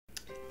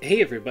Hey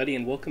everybody,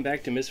 and welcome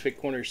back to Misfit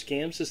Corner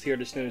Scams. This is the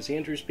artist known as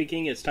Andrew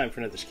speaking. It's time for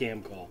another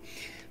scam call.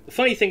 The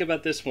funny thing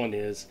about this one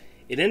is,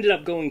 it ended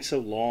up going so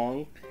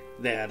long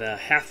that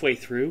halfway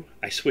through,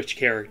 I switched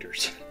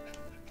characters.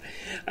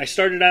 I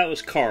started out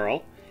as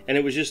Carl, and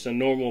it was just a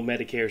normal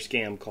Medicare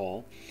scam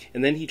call.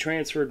 And then the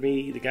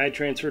guy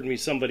transferred me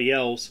to somebody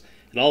else,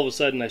 and all of a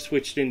sudden I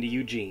switched into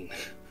Eugene.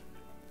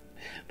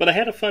 But I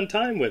had a fun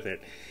time with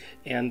it,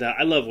 and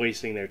I love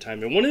wasting their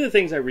time. And one of the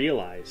things I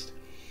realized,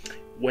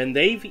 when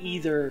they've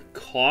either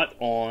caught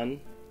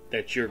on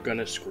that you're going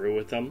to screw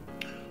with them,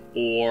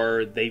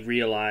 or they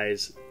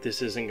realize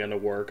this isn't going to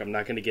work, I'm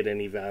not going to get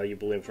any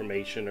valuable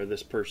information, or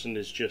this person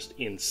is just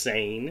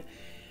insane,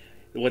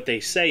 what they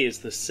say is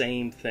the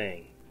same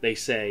thing. They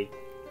say,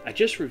 I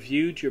just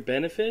reviewed your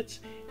benefits,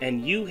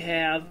 and you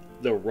have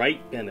the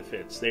right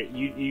benefits.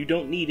 You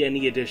don't need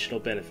any additional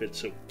benefits,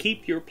 so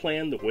keep your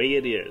plan the way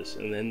it is,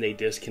 and then they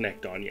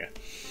disconnect on you.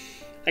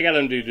 I got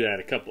them to do that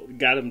a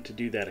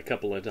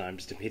couple of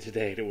times to me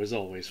today, and it was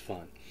always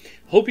fun.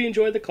 Hope you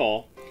enjoyed the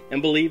call,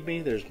 and believe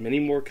me, there's many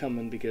more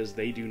coming because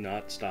they do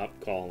not stop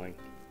calling,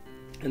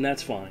 and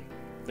that's fine.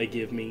 They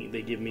give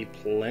me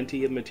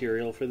plenty of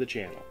material for the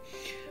channel.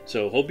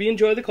 So hope you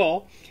enjoy the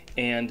call,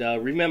 and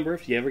remember,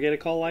 if you ever get a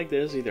call like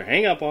this, either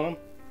hang up on them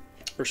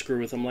or screw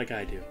with them like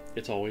I do.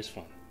 It's always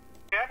fun.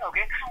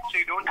 Okay, so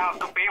you don't have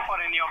to pay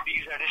for any of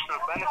these additional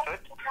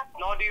benefits,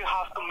 nor do you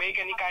have to make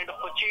any kind of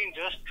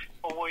changes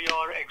over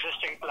your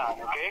existing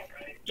plan, okay?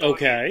 So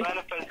okay.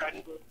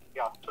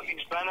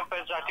 These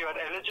benefits that you are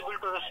eligible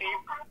to receive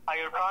are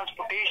your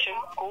transportation,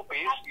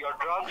 co-pays, your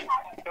drugs,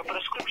 your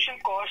prescription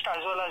cost,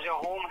 as well as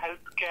your home health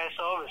care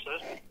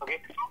services,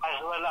 okay, as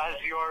well as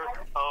your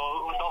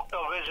doctor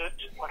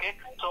visits, okay?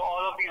 So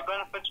all of these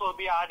benefits will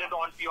be added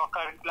onto your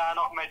current plan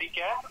of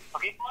Medicare,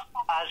 okay?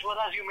 As well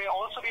as you may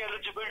also be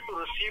eligible to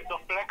receive the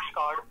Flex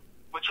card,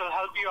 which will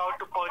help you out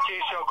to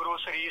purchase your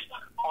groceries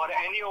or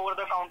any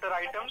over-the-counter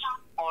items,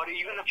 or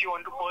even if you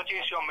want to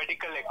purchase your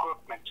medical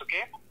equipment,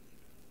 okay?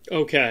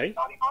 Okay.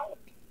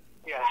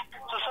 Yes.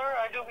 So, sir,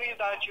 I do believe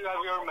that you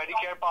have your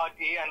Medicare Part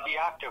A and B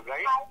active,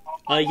 right?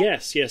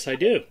 Yes, I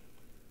do.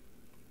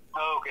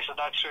 Okay, so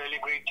that's really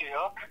great to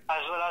hear.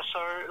 As well as,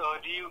 sir,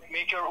 do you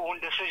make your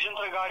own decisions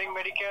regarding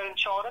Medicare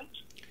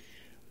insurance?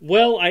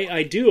 Well,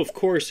 I do, of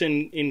course,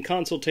 in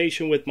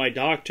consultation with my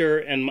doctor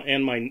and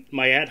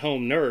my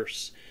at-home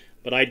nurse,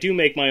 but I do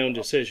make my own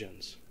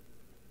decisions.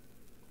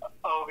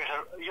 Okay,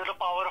 sir. You're the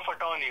power of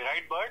attorney,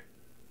 right, Bert?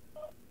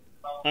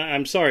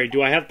 I'm sorry,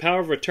 do I have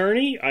power of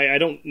attorney? I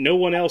don't, no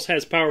one else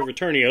has power of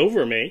attorney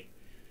over me.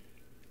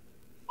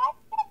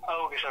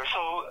 Okay, sir.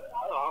 So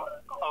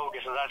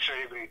that's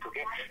really great,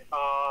 okay.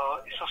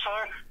 So,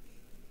 sir...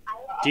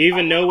 Do you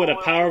even know what a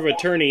power of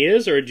attorney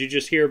is, or did you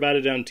just hear about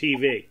it on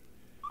TV?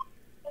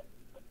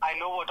 I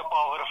know what a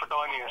power of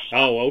attorney is.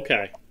 Oh,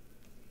 okay.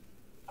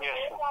 Yes,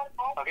 sir.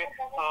 Okay.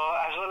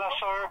 As well as,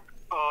 sir,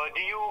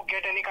 do you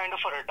get any kind of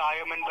a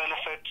retirement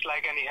benefits,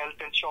 like any health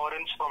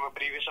insurance from a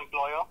previous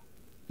employer?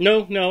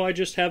 No, I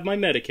just have my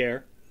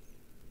Medicare.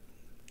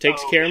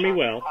 Takes care of me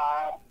well. Okay,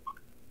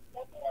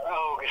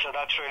 so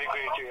that's really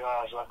great to hear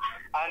as well.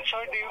 And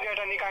sir, do you get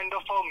any kind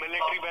of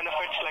military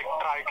benefits like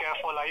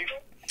TRICARE for life?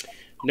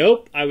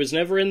 Nope, I was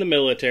never in the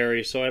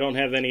military, so I don't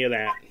have any of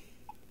that.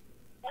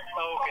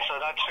 Okay, so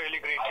that's really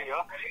great to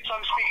hear. So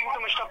I'm speaking to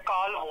Mr.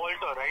 Carl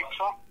Walter, right,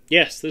 sir?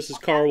 Yes, this is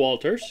Carl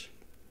Walters.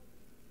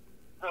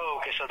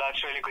 Okay, so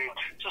that's really great.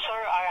 So,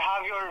 sir, I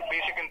have your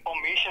basic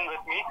information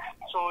with me,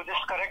 so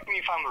just correct me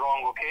if I'm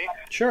wrong, okay?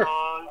 Sure.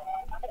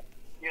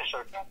 Yes,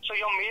 sir. So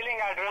your mailing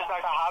address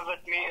that I have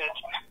with me is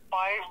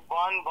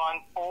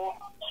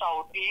 5114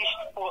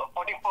 Southeast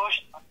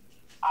 41st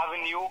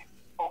Avenue,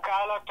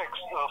 Ocala,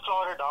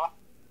 Florida,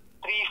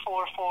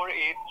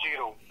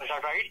 34480. Is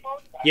that right?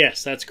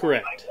 Yes, that's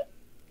correct.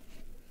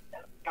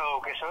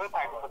 Okay, sir.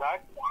 Thank you for that.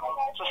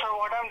 So, sir,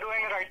 what I'm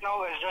doing right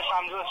now is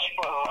I'm just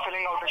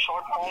filling out a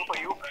short form for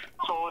you.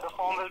 So, the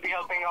form will be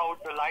helping out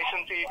the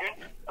license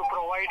agent to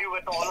provide you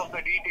with all of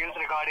the details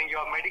regarding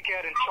your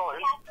Medicare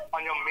insurance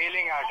on your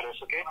mailing address,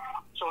 okay?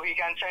 So, he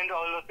can send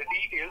all of the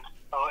details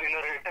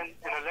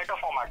in a letter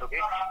format,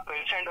 okay? So,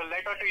 he'll send a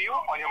letter to you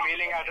on your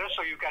mailing address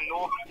so you can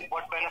know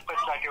what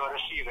benefits that you are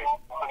receiving,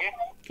 okay?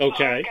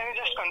 Okay. So, can you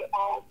just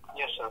confirm?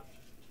 Yes, sir.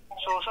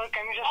 So, sir,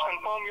 can you just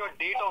confirm your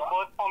date of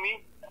birth for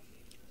me?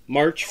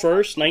 March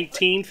 1st,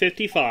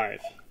 1955.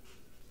 Okay,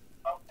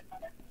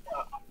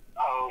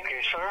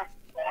 sir. Okay,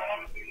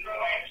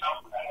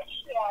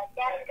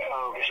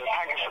 sir.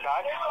 Thank you for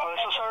that.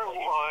 So, sir,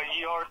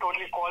 you're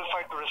totally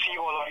qualified to receive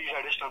all of these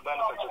additional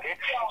benefits, okay?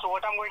 So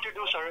what I'm going to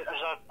do, sir, is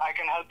that I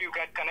can help you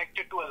get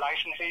connected to a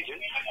licensed agent,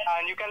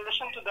 and you can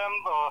listen to them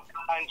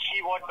and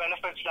see what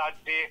benefits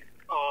that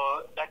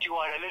you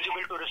are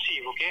eligible to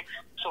receive, okay?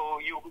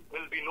 So you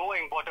will be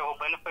knowing whatever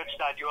benefits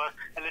that you are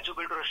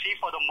eligible to receive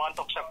for the month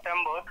of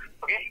September,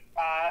 okay?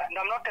 And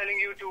I'm not telling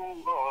you to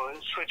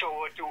switch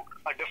over to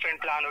a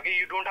different plan, okay?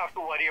 You don't have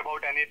to worry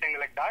about anything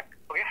like that,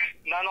 okay?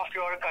 None of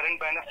your current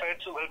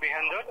benefits will be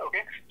hindered,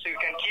 okay? So you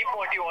can keep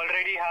what you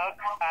already have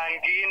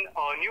and gain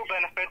new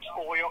benefits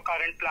over your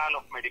current plan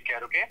of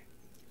Medicare, okay?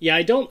 Yeah,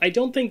 I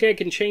don't think I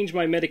can change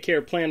my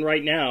Medicare plan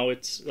right now.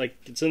 It's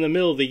in the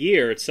middle of the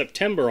year. It's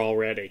September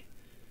already.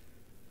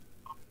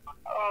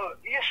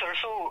 Yes, sir.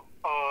 So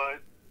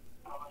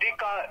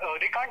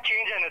they can't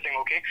change anything.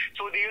 Okay.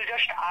 So they'll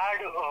just add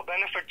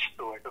benefits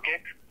to it.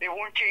 Okay. They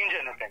won't change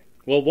anything.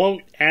 Well,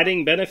 won't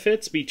adding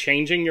benefits be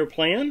changing your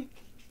plan?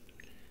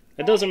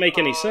 That doesn't make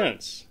any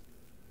sense.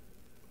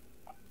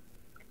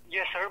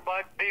 Yes, sir.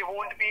 But they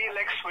won't be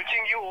like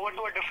switching you over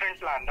to a different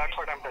plan. That's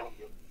what I'm telling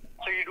you.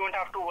 So you don't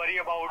have to worry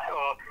about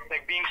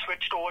like being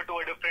switched over to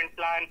a different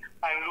plan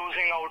and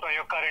losing out on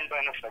your current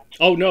benefits.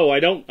 Oh no, I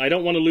don't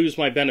want to lose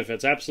my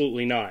benefits.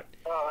 Absolutely not.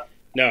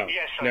 No.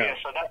 Yes, sir. No. Yes,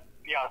 sir.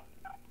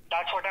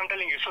 That's what I'm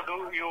telling you. So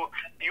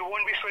you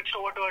won't be switched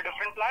over to a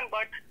different plan,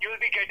 but you'll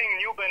be getting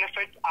new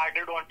benefits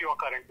added onto your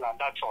current plan.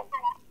 That's all.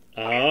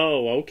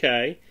 Oh,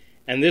 okay.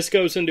 And this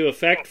goes into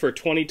effect for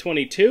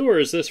 2022, or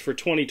is this for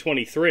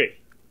 2023?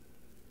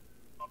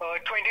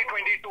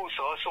 2022,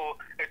 sir. So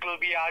it will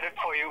be added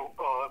for you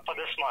for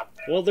this month.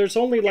 Well, there's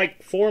only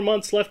like 4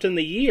 months left in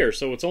the year,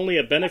 so it's only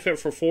a benefit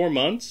for 4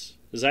 months.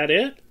 Is that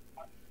it?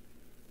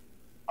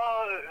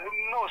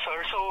 No,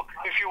 sir. So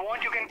if you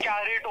want, you can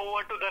carry it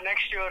over to the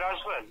next year as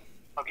well.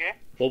 Okay?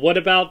 Well, what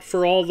about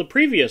for all the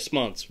previous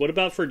months? What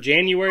about for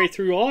January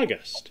through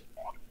August?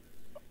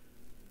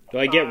 Do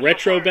I get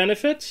retro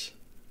benefits?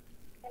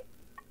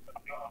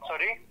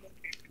 Sorry?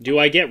 Do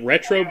I get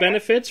retro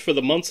benefits for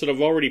the months that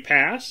have already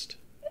passed?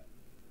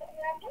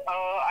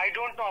 I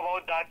don't know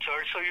about that,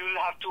 sir. So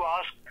you'll have to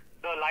ask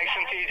the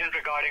license agent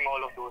regarding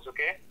all of those,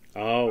 okay?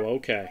 Oh,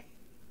 okay.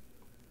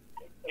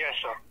 Yes,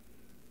 sir.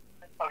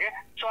 Okay?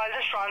 So I'll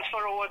just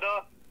transfer over the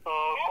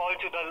call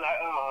to the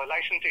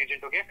license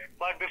agent, okay?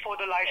 But before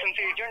the license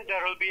agent,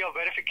 there will be a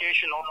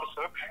verification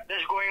officer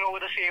just going over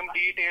the same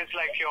details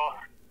like your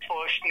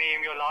first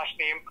name, your last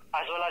name,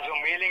 as well as your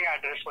mailing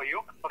address for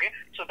you, okay?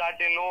 So that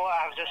they know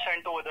I have just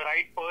sent over the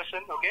right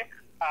person, okay?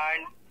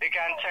 And they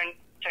can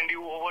send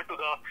you over to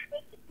the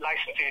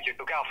license agent,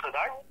 okay, after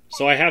that.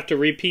 So I have to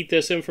repeat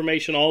this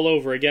information all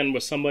over again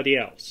with somebody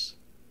else?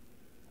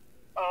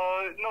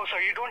 No, sir,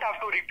 you don't have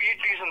to repeat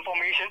this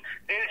information.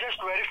 They'll just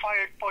verify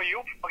it for you,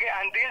 okay,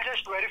 and they'll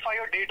just verify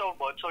your date of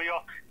birth. So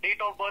your date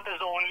of birth is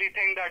the only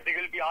thing that they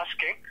will be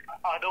asking.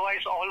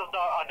 Otherwise, all of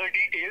the other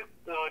details,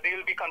 they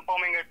will be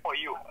confirming it for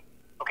you,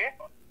 okay?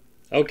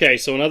 Okay,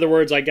 so in other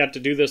words, I got to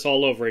do this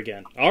all over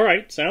again. All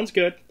right, sounds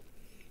good.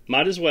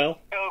 Might as well.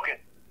 Okay.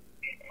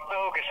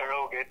 Okay, sir.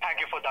 Okay. Thank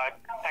you for that.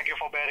 Thank you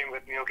for bearing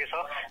with me. Okay,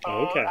 sir.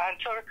 Okay. And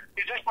sir,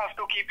 you just have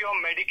to keep your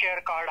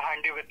Medicare card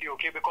handy with you,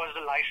 okay? Because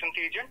the license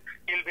agent,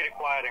 he'll be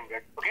requiring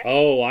it. Okay.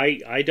 Oh,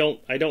 I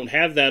don't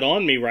have that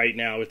on me right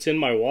now. It's in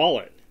my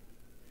wallet.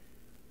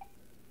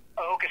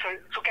 Okay, sir.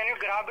 So can you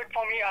grab it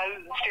for me?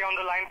 I'll stay on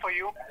the line for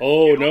you.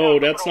 Oh no,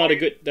 that's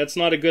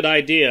not a good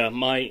idea.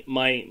 My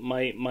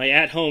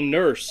at-home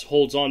nurse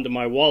holds on to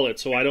my wallet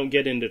so I don't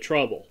get into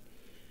trouble.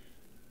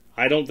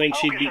 I don't think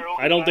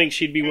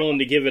she'd be willing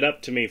to give it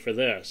up to me for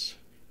this.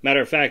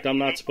 Matter of fact, I'm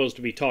not supposed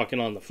to be talking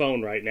on the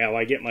phone right now.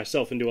 I get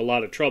myself into a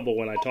lot of trouble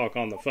when I talk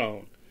on the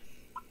phone.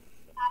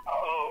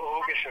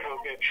 Oh, okay, sir.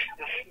 Okay.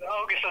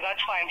 Okay, so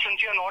that's fine.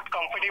 Since you're not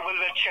comfortable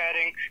with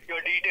sharing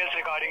your details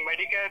regarding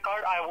Medicare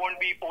card, I won't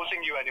be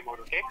posing you anymore,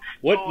 okay?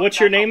 What's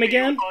your name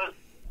again?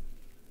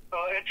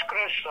 It's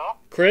Chris, sir.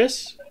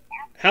 Chris?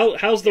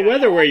 How's the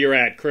weather where you're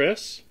at,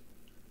 Chris?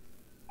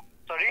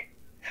 Sorry?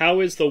 How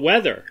is the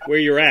weather where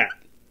you're at?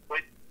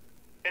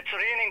 It's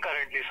raining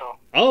currently, sir.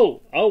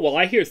 Oh, well,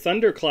 I hear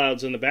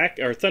thunderclouds in the back,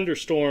 or thunder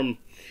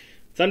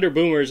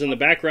boomers in the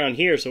background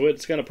here, so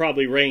it's going to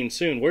probably rain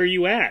soon. Where are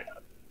you at?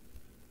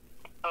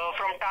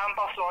 From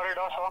Tampa,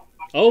 Florida, sir.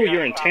 Oh,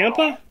 you're in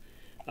Tampa?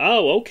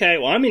 Oh, okay.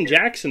 Well, I'm in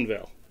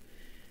Jacksonville.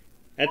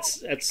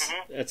 That's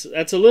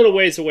a little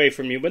ways away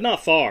from you, but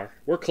not far.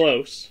 We're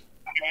close.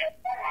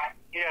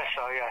 Yes,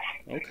 sir,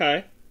 yes.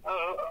 Okay.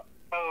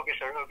 Okay,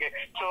 sir. Okay.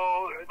 So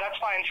that's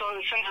fine. So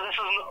since this is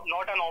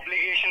not an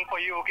obligation for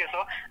you, okay,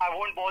 sir, I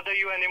won't bother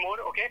you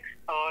anymore. Okay.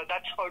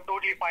 That's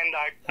totally fine.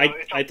 That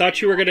I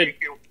thought you were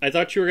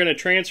gonna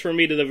transfer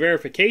me to the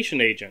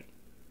verification agent.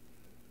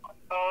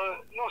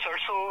 No, sir.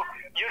 So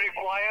you're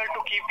required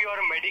to keep your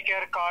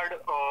Medicare card,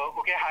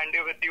 okay, handy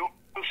with you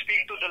to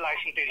speak to the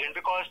license agent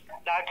because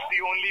that's the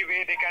only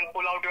way they can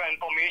pull out your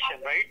information,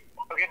 right?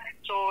 Okay.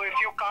 So if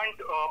you can't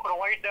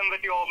provide them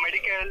with your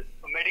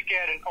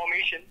Medicare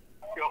information,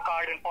 your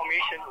card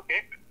information,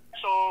 okay,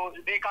 so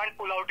they can't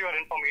pull out your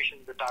information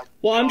with that.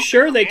 Well, I'm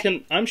sure they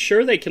can. I'm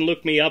sure they can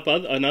look me up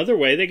another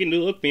way. They can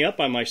look me up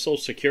by my Social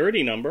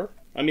Security number.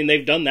 I mean,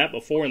 they've done that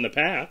before in the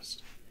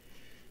past.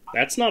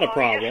 That's not a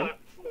problem. Yes,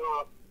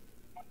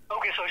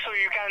 okay, so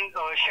you can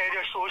share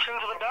your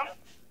socials with them?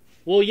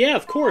 Well, yeah,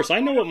 of course. I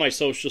know what my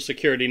Social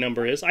Security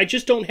number is. I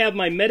just don't have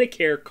my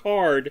Medicare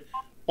card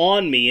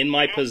on me in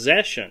my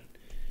possession.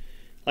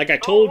 Like I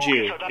told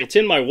you, it's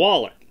in my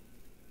wallet.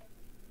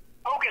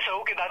 Okay, sir.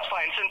 Okay, that's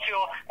fine. Since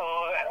you're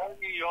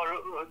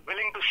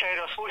willing to share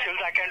your socials,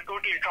 I can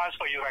totally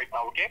transfer you right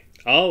now. Okay.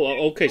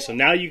 Oh, okay. So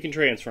now you can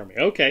transfer me.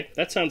 Okay,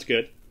 that sounds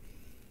good.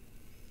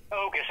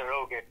 Okay, sir.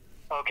 Okay.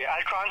 Okay,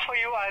 I'll transfer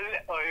you.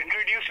 I'll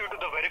introduce you to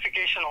the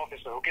verification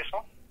officer. Okay, sir?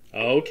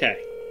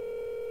 Okay.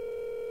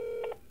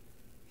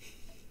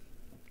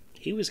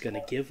 He was going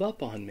to give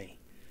up on me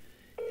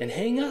and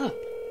hang up,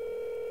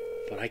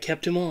 but I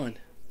kept him on.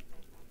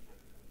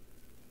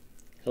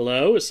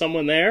 Hello, is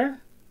someone there?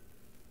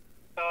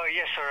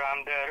 Yes, sir,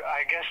 I'm there.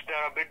 I guess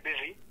they're a bit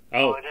busy.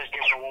 Oh. Just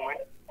give me a moment.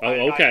 Oh,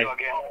 I'll okay. dial you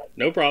again.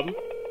 No problem.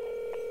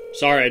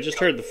 Sorry, I just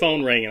heard the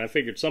phone ring and I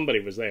figured somebody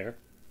was there.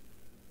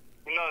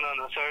 No,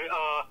 sir.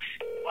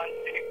 Once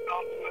they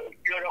come,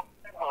 you're a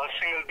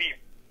single beep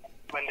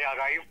when they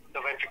arrive, the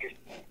verification.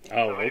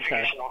 Oh, the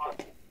verification okay.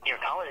 officer. Your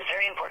call is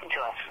very important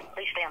to us.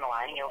 Please stay on the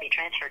line and you'll be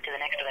transferred to the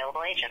next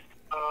available agent.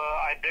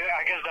 I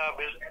guess they're a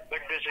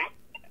bit busy.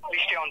 Please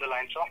stay on the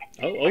line, sir.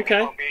 Oh,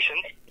 okay.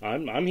 Patience.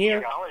 I'm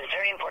here. Your call is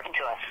very important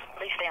to us.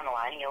 Please stay on the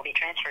line and you'll be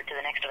transferred to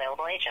the next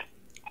available agent.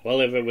 Well,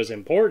 if it was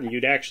important,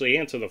 you'd actually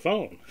answer the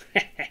phone.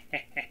 They are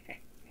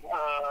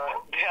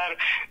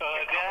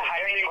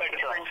hiring a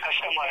different Please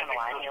stay on the line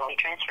customer. and you'll be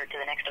transferred to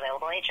the next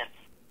available agent.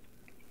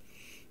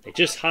 They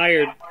just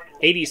hired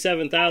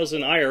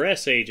 87,000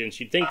 IRS agents.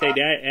 You'd think they'd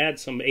add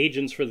some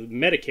agents for the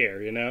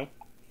Medicare, you know?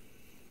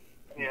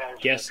 Yes.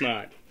 Guess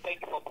not.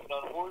 Thank you for putting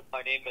on hold.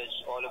 My name is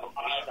Oliver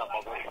Green. I'm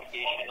a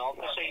verification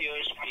officer here.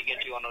 Speaking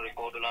to you on a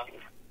recorder line.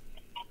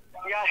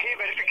 Yeah, hey,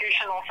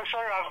 verification officer,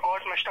 I've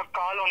got Mr.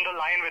 Carl on the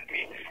line with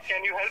me.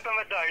 Can you help him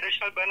with the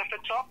additional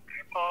benefits, sir?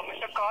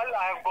 Mr. Carl,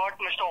 I've got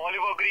Mr.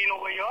 Oliver Green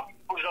over here,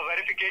 who's a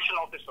verification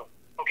officer.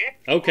 Okay?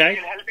 Okay.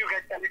 He'll help you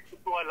get connected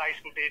to a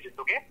licensed agent,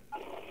 okay?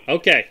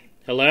 Okay.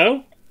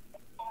 Hello?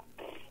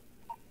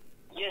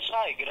 Yes,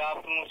 hi. Good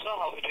afternoon, sir.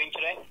 How are you doing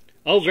today?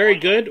 Oh, very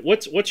good.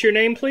 What's your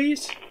name,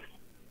 please?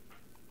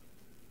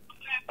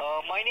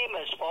 My name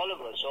is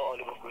Oliver, so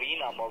Oliver Green.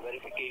 I'm a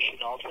verification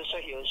officer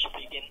here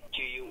speaking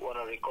to you on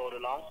a recorder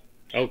line.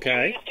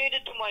 Okay. You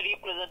stated to my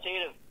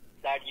representative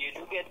that you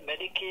do get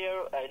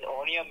Medicare, and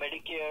on your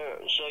Medicare,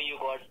 so you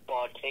got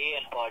Part A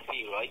and Part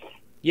B, right?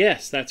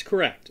 Yes, that's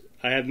correct.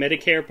 I have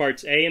Medicare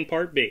Parts A and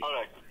Part B. All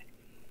right.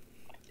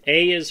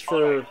 A is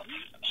for, Alright.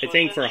 I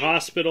think, for since you-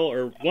 hospital,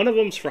 or one of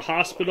them's for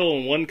hospital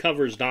and one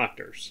covers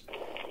doctors.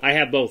 I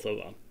have both of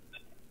them.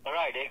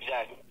 Right,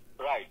 exactly.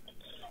 Right.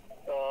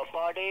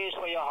 Part A is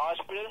for your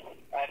hospital,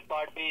 and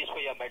Part B is for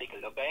your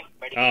medical, okay?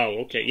 Medical Oh,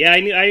 needs. okay. Yeah,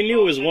 I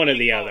knew it was one or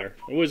the other.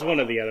 It was one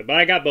or the other, but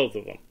I got both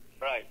of them.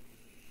 Right.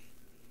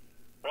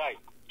 Right.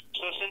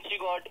 So since you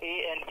got A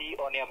and B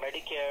on your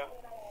Medicare,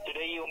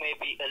 today you may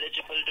be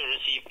eligible to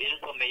receive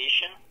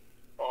information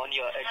on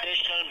your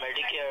additional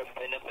Medicare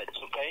benefits,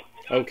 okay?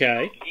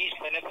 Okay. These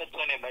benefits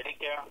on your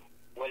Medicare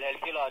will help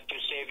you a lot to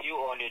save you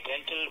on your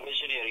dental,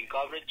 vision, hearing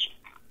coverage.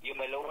 You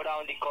may lower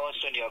down the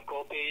cost on your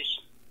copays.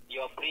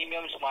 Your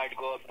premiums might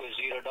go up to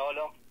 $0.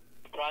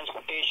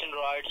 Transportation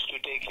rides to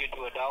take you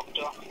to a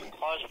doctor,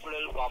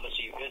 hospital,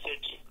 pharmacy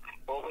visits,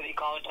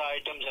 over-the-counter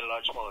items, and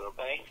lots more,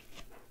 okay?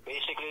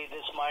 Basically,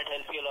 this might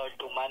help you a lot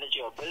to manage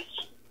your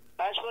bills,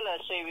 as well as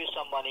save you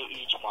some money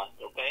each month,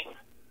 okay?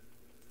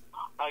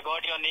 I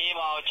got your name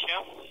out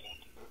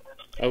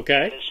here.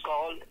 Okay. It's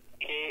called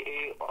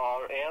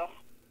K-A-R-L.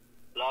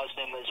 Last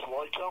name is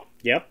Walter.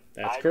 Yep,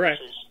 that's Address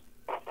correct. is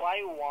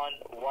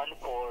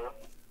 5114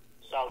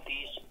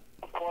 Southeast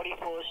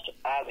 41st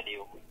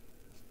Avenue,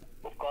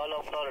 Ocala,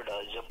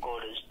 Florida. Zip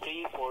code is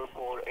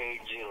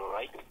 34480,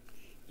 right?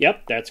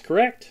 Yep, that's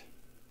correct.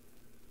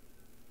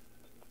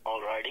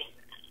 Alrighty.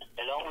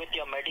 Along with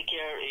your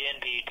Medicare A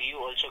and B, do you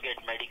also get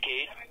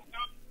Medicaid?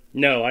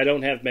 No, I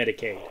don't have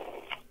Medicaid.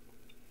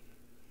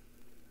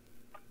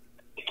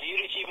 Do you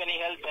receive any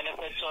health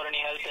benefits or any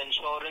health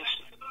insurance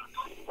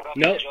from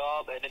Nope. your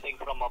job? Anything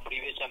from a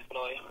previous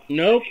employer?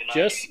 Nope,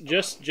 You're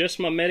not- just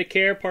my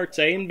Medicare Parts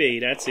A and B.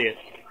 That's it.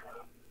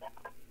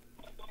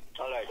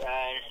 Alright,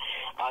 and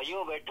are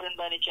you a veteran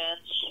by any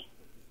chance?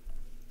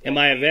 Am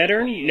I a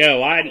veteran?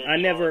 No, I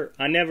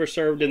never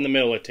served in the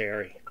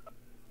military.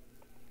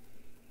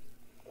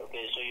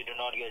 Okay, so you do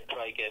not get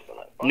TRICARE for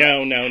that.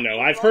 No.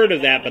 I've heard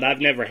of that, but I've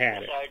never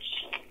had it.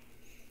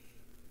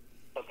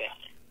 Okay.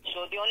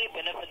 So the only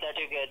benefit that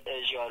you get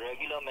is your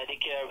regular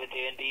Medicare with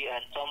A&B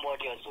and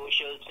somewhat your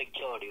Social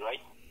Security,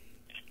 right?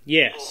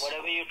 Yes. So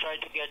whatever you try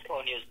to get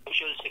on your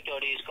Social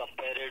Security is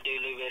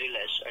comparatively very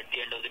less at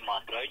the end of the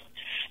month, right?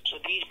 So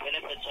these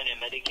benefits on your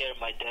Medicare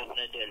might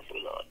definitely help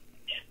you a lot.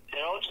 There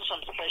are also some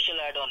special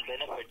add-on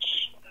benefits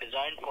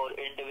designed for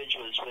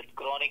individuals with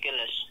chronic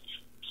illness.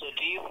 So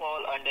do you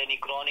fall under any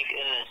chronic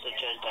illness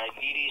such as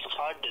diabetes,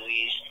 heart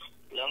disease,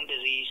 lung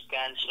disease,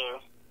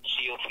 cancer,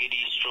 COPD,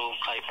 stroke,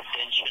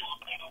 hypertension,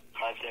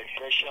 high blood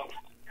pressure,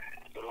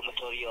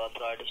 rheumatoid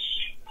arthritis,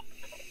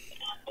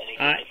 any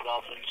kidney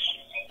problems?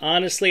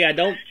 Honestly, I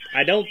don't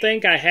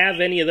think I have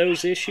any of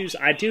those issues.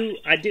 I do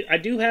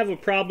have a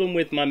problem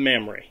with my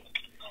memory.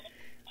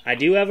 I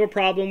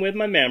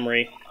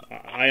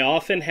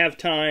often have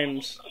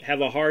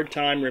a hard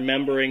time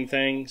remembering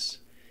things.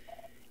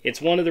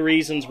 It's one of the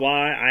reasons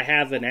why I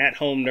have an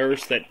at-home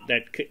nurse that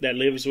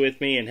lives with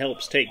me and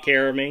helps take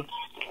care of me.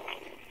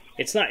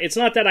 It's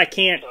not that I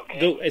can't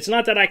go. It's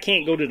not that I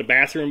can't go to the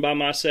bathroom by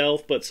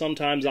myself, but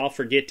sometimes I'll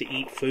forget to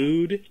eat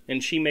food,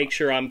 and she makes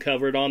sure I'm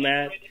covered on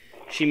that.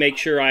 She makes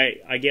sure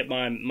I get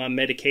my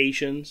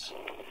medications.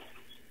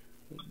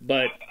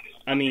 But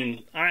I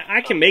mean,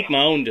 I can make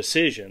my own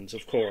decisions,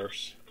 of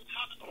course.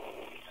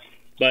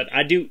 But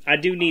I do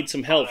need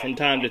some help from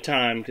time to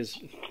time because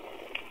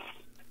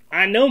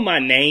I know my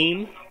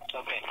name.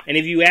 Okay. And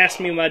if you ask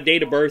me my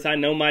date of birth, I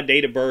know my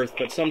date of birth.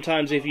 But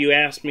sometimes if you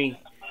ask me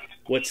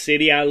what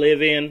city I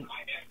live in,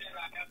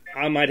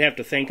 I might have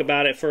to think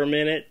about it for a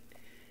minute.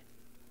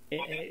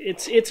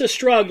 It's a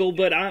struggle,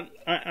 but I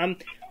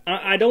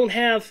don't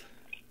have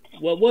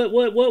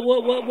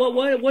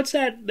what's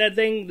that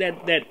thing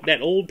that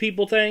old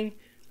people thing?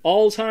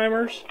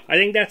 Alzheimer's? I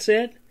think that's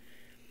it.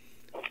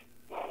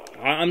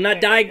 I've never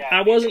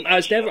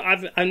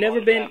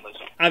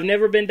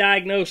been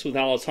diagnosed with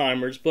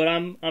Alzheimer's, but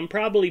I'm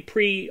probably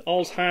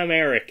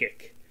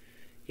pre-Alzheimeric,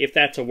 if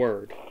that's a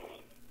word.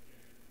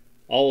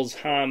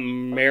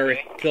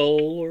 Alzheimerical,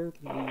 or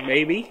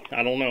maybe,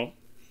 I don't know.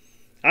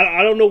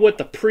 I don't know what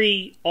the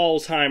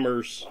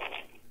pre-Alzheimer's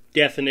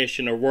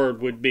definition or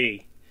word would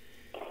be,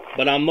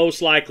 but I'm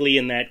most likely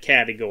in that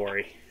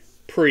category,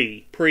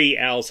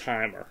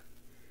 pre-Alzheimer.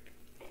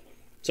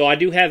 So I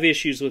do have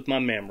issues with my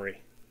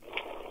memory.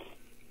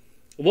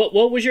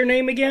 What was your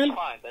name again?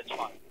 That's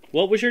fine.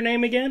 What was your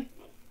name again?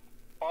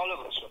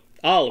 Oliver, sir.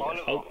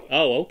 Oliver.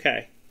 Oh,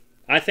 okay.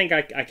 I think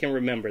I can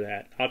remember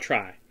that. I'll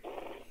try.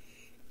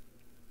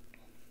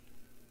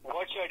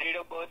 What's your date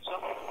of birth, sir?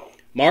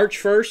 March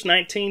 1st,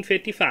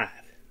 1955.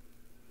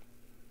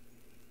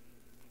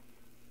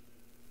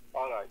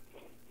 All right.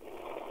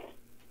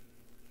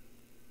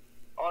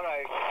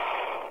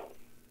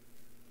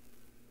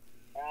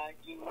 And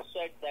you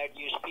said that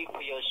you speak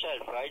for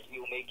yourself, right?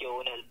 You make your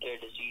own healthcare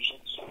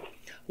decisions.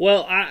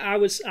 Well, I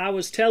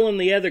was telling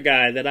the other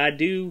guy that I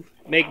do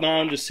make my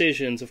own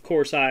decisions. Of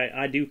course,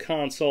 I do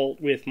consult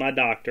with my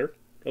doctor,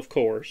 of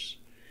course,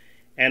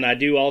 and I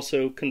do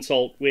also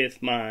consult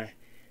with my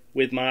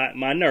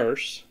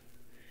nurse.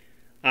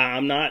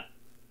 I'm not,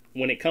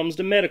 when it comes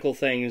to medical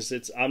things,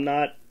 I'm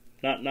not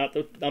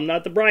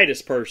the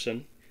brightest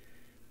person,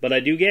 but I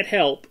do get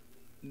help,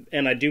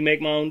 and I do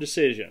make my own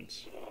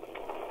decisions.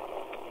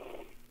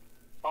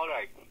 All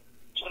right.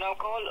 So now,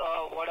 call.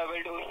 What I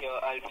will do here,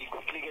 I'll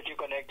quickly get you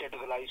connected to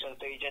the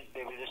licensed agent.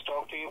 They will just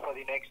talk to you for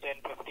the next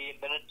 10-15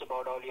 minutes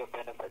about all your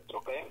benefits.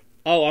 Okay?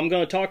 Oh, I'm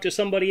going to talk to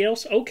somebody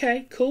else?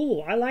 Okay,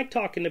 cool. I like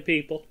talking to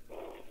people.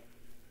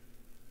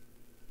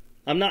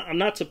 I'm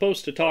not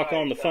supposed to talk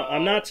on the phone.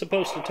 I'm not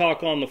supposed to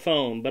talk on the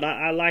phone, but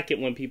I like it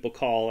when people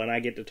call and I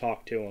get to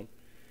talk to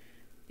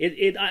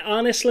them.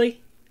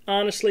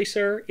 Honestly,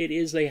 sir, it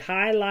is the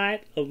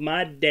highlight of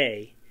my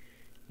day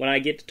when I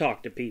get to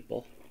talk to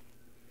people.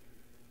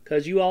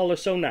 Because you all are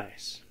so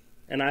nice,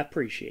 and I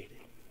appreciate it.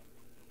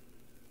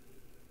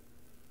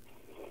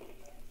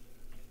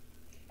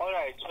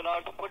 Alright, so now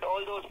to put all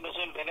those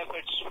missing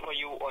benefits for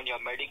you on your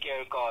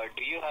Medicare card,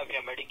 do you have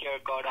your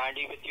Medicare card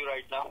handy with you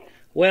right now?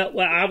 Well,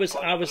 I was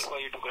For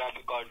you to grab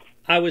your card.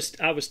 I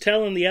was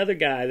telling the other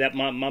guy that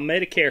my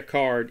Medicare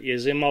card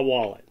is in my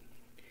wallet.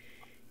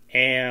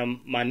 And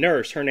my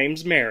nurse, her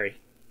name's Mary.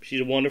 She's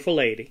a wonderful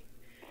lady.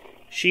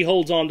 She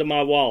holds on to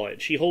my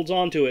wallet. She holds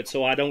on to it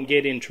so I don't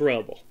get in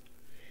trouble.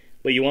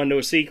 But you want to know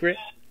a secret?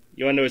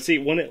 You want to know a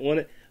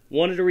secret?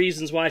 One of the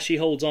reasons why she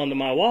holds on to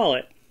my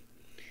wallet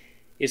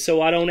is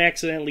so I don't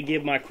accidentally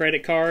give my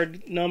credit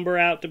card number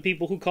out to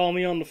people who call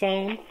me on the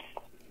phone.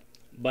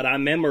 But I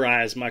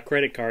memorize my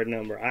credit card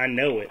number. I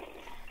know it.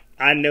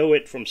 I know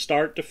it from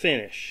start to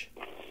finish.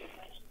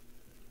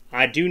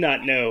 I do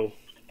not know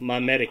my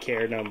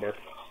Medicare number.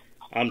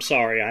 I'm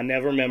sorry, I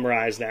never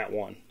memorized that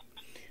one.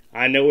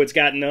 I know it's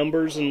got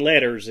numbers and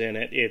letters in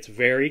it. It's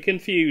very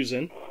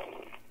confusing.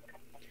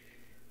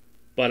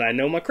 But I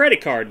know my credit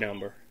card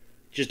number.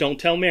 Just don't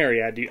tell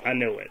Mary I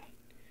know it.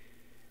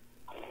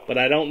 But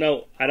I don't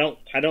know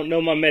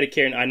my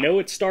Medicare. I know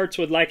it starts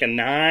with like a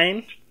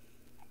 9.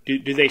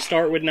 Do they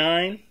start with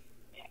 9?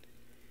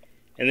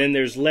 And then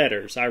there's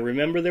letters. I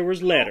remember there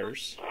was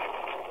letters.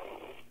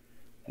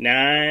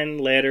 9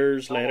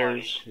 letters,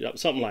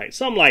 something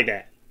like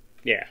that.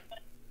 Yeah.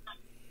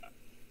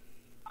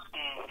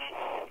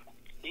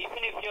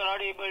 Even if you're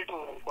not able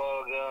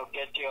to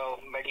get your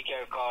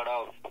Medicare card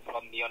out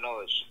from your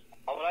nurse,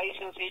 our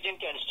licensed agent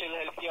can still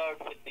help you out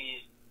with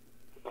the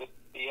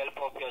help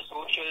of your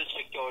social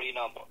security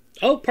number.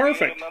 Oh,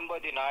 perfect. Do you remember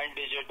the 9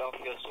 digit of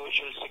your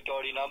social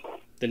security number?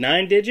 The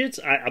 9 digits?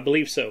 I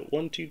believe so.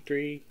 1, 2,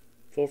 3,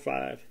 4,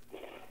 5,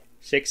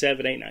 6,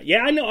 7, 8, 9.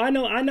 Yeah, I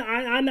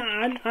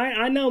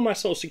know my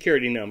social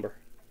security number.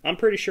 I'm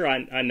pretty sure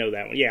I know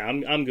that one. Yeah,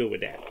 I'm good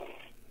with that.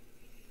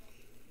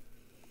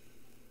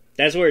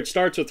 That's where it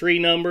starts with 3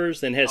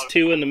 numbers, then has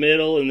 2 in the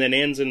middle, and then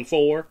ends in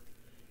 4.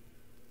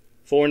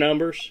 4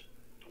 numbers.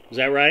 Is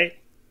that right?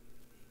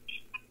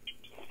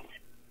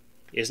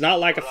 It's not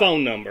like a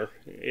phone number.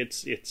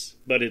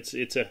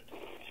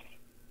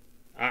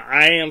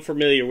 I am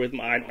familiar with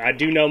I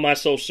do know my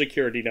social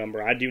security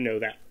number. I do know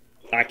that.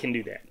 I can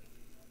do that.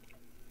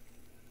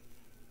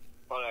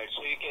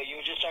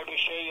 to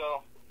share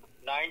your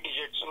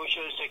 9-digit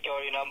social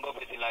security number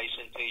with the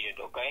licensed agent,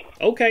 okay?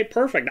 Okay,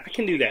 perfect. I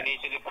can do that. You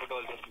can easily put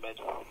all this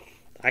method.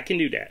 I can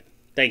do that.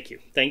 Thank you.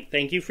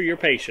 Thank you for your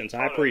patience.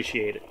 I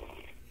appreciate it.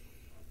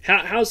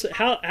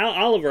 How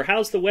Oliver?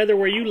 How's the weather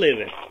where you live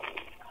in?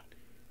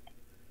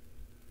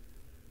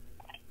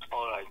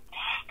 All right.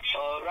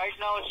 Right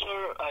now,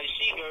 sir, I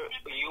see here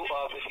you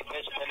are with the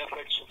best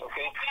benefits.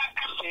 Okay,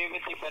 stay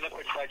with the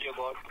benefits that you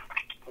got.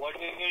 What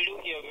we will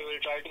do here, we will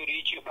try to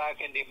reach you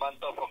back in the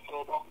month of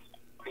October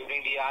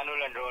during the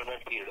annual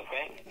enrollment period.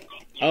 Okay.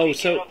 You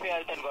take care of your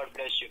health and God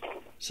bless you.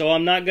 So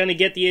I'm not going to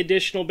get the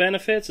additional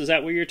benefits? Is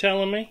that what you're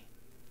telling me?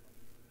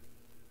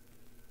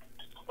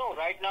 No,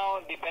 right now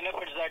the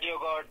benefits that you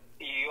got,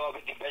 you are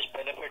with the best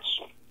benefits.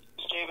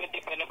 Stay with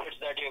the benefits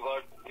that you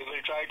got. We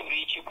will try to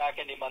reach you back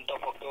in the month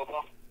of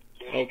October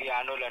during the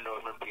annual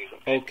enrollment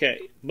period. Okay,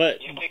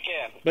 but you take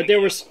care. But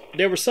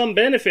there were some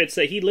benefits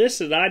that he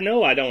listed I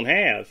know I don't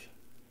have.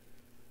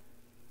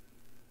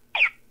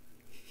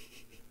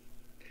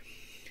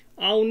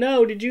 Oh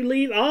no, did you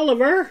leave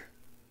Oliver?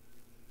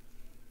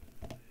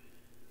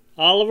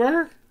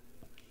 Oliver?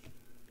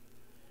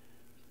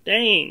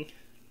 Dang.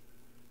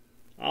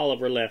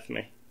 Oliver left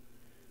me.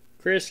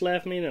 Chris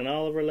left me, and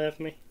Oliver left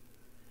me.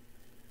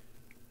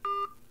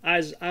 I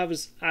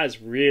was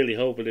really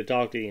hoping to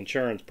talk to the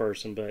insurance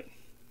person, but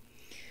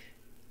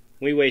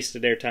we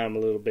wasted their time a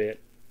little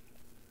bit.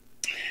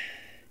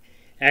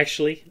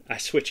 Actually, I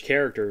switched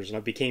characters and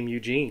I became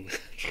Eugene.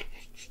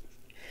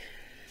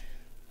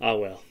 Oh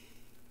well.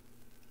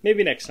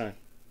 Maybe next time.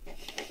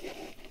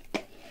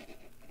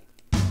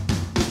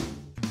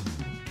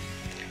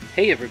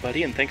 Hey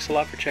everybody, and thanks a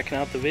lot for checking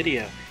out the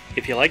video.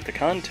 If you like the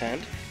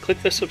content,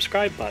 click the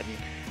subscribe button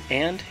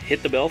and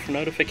hit the bell for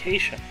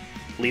notification.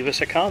 Leave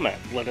us a comment.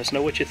 Let us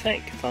know what you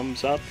think.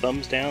 Thumbs up,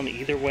 thumbs down,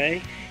 either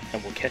way,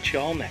 and we'll catch you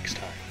all next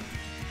time.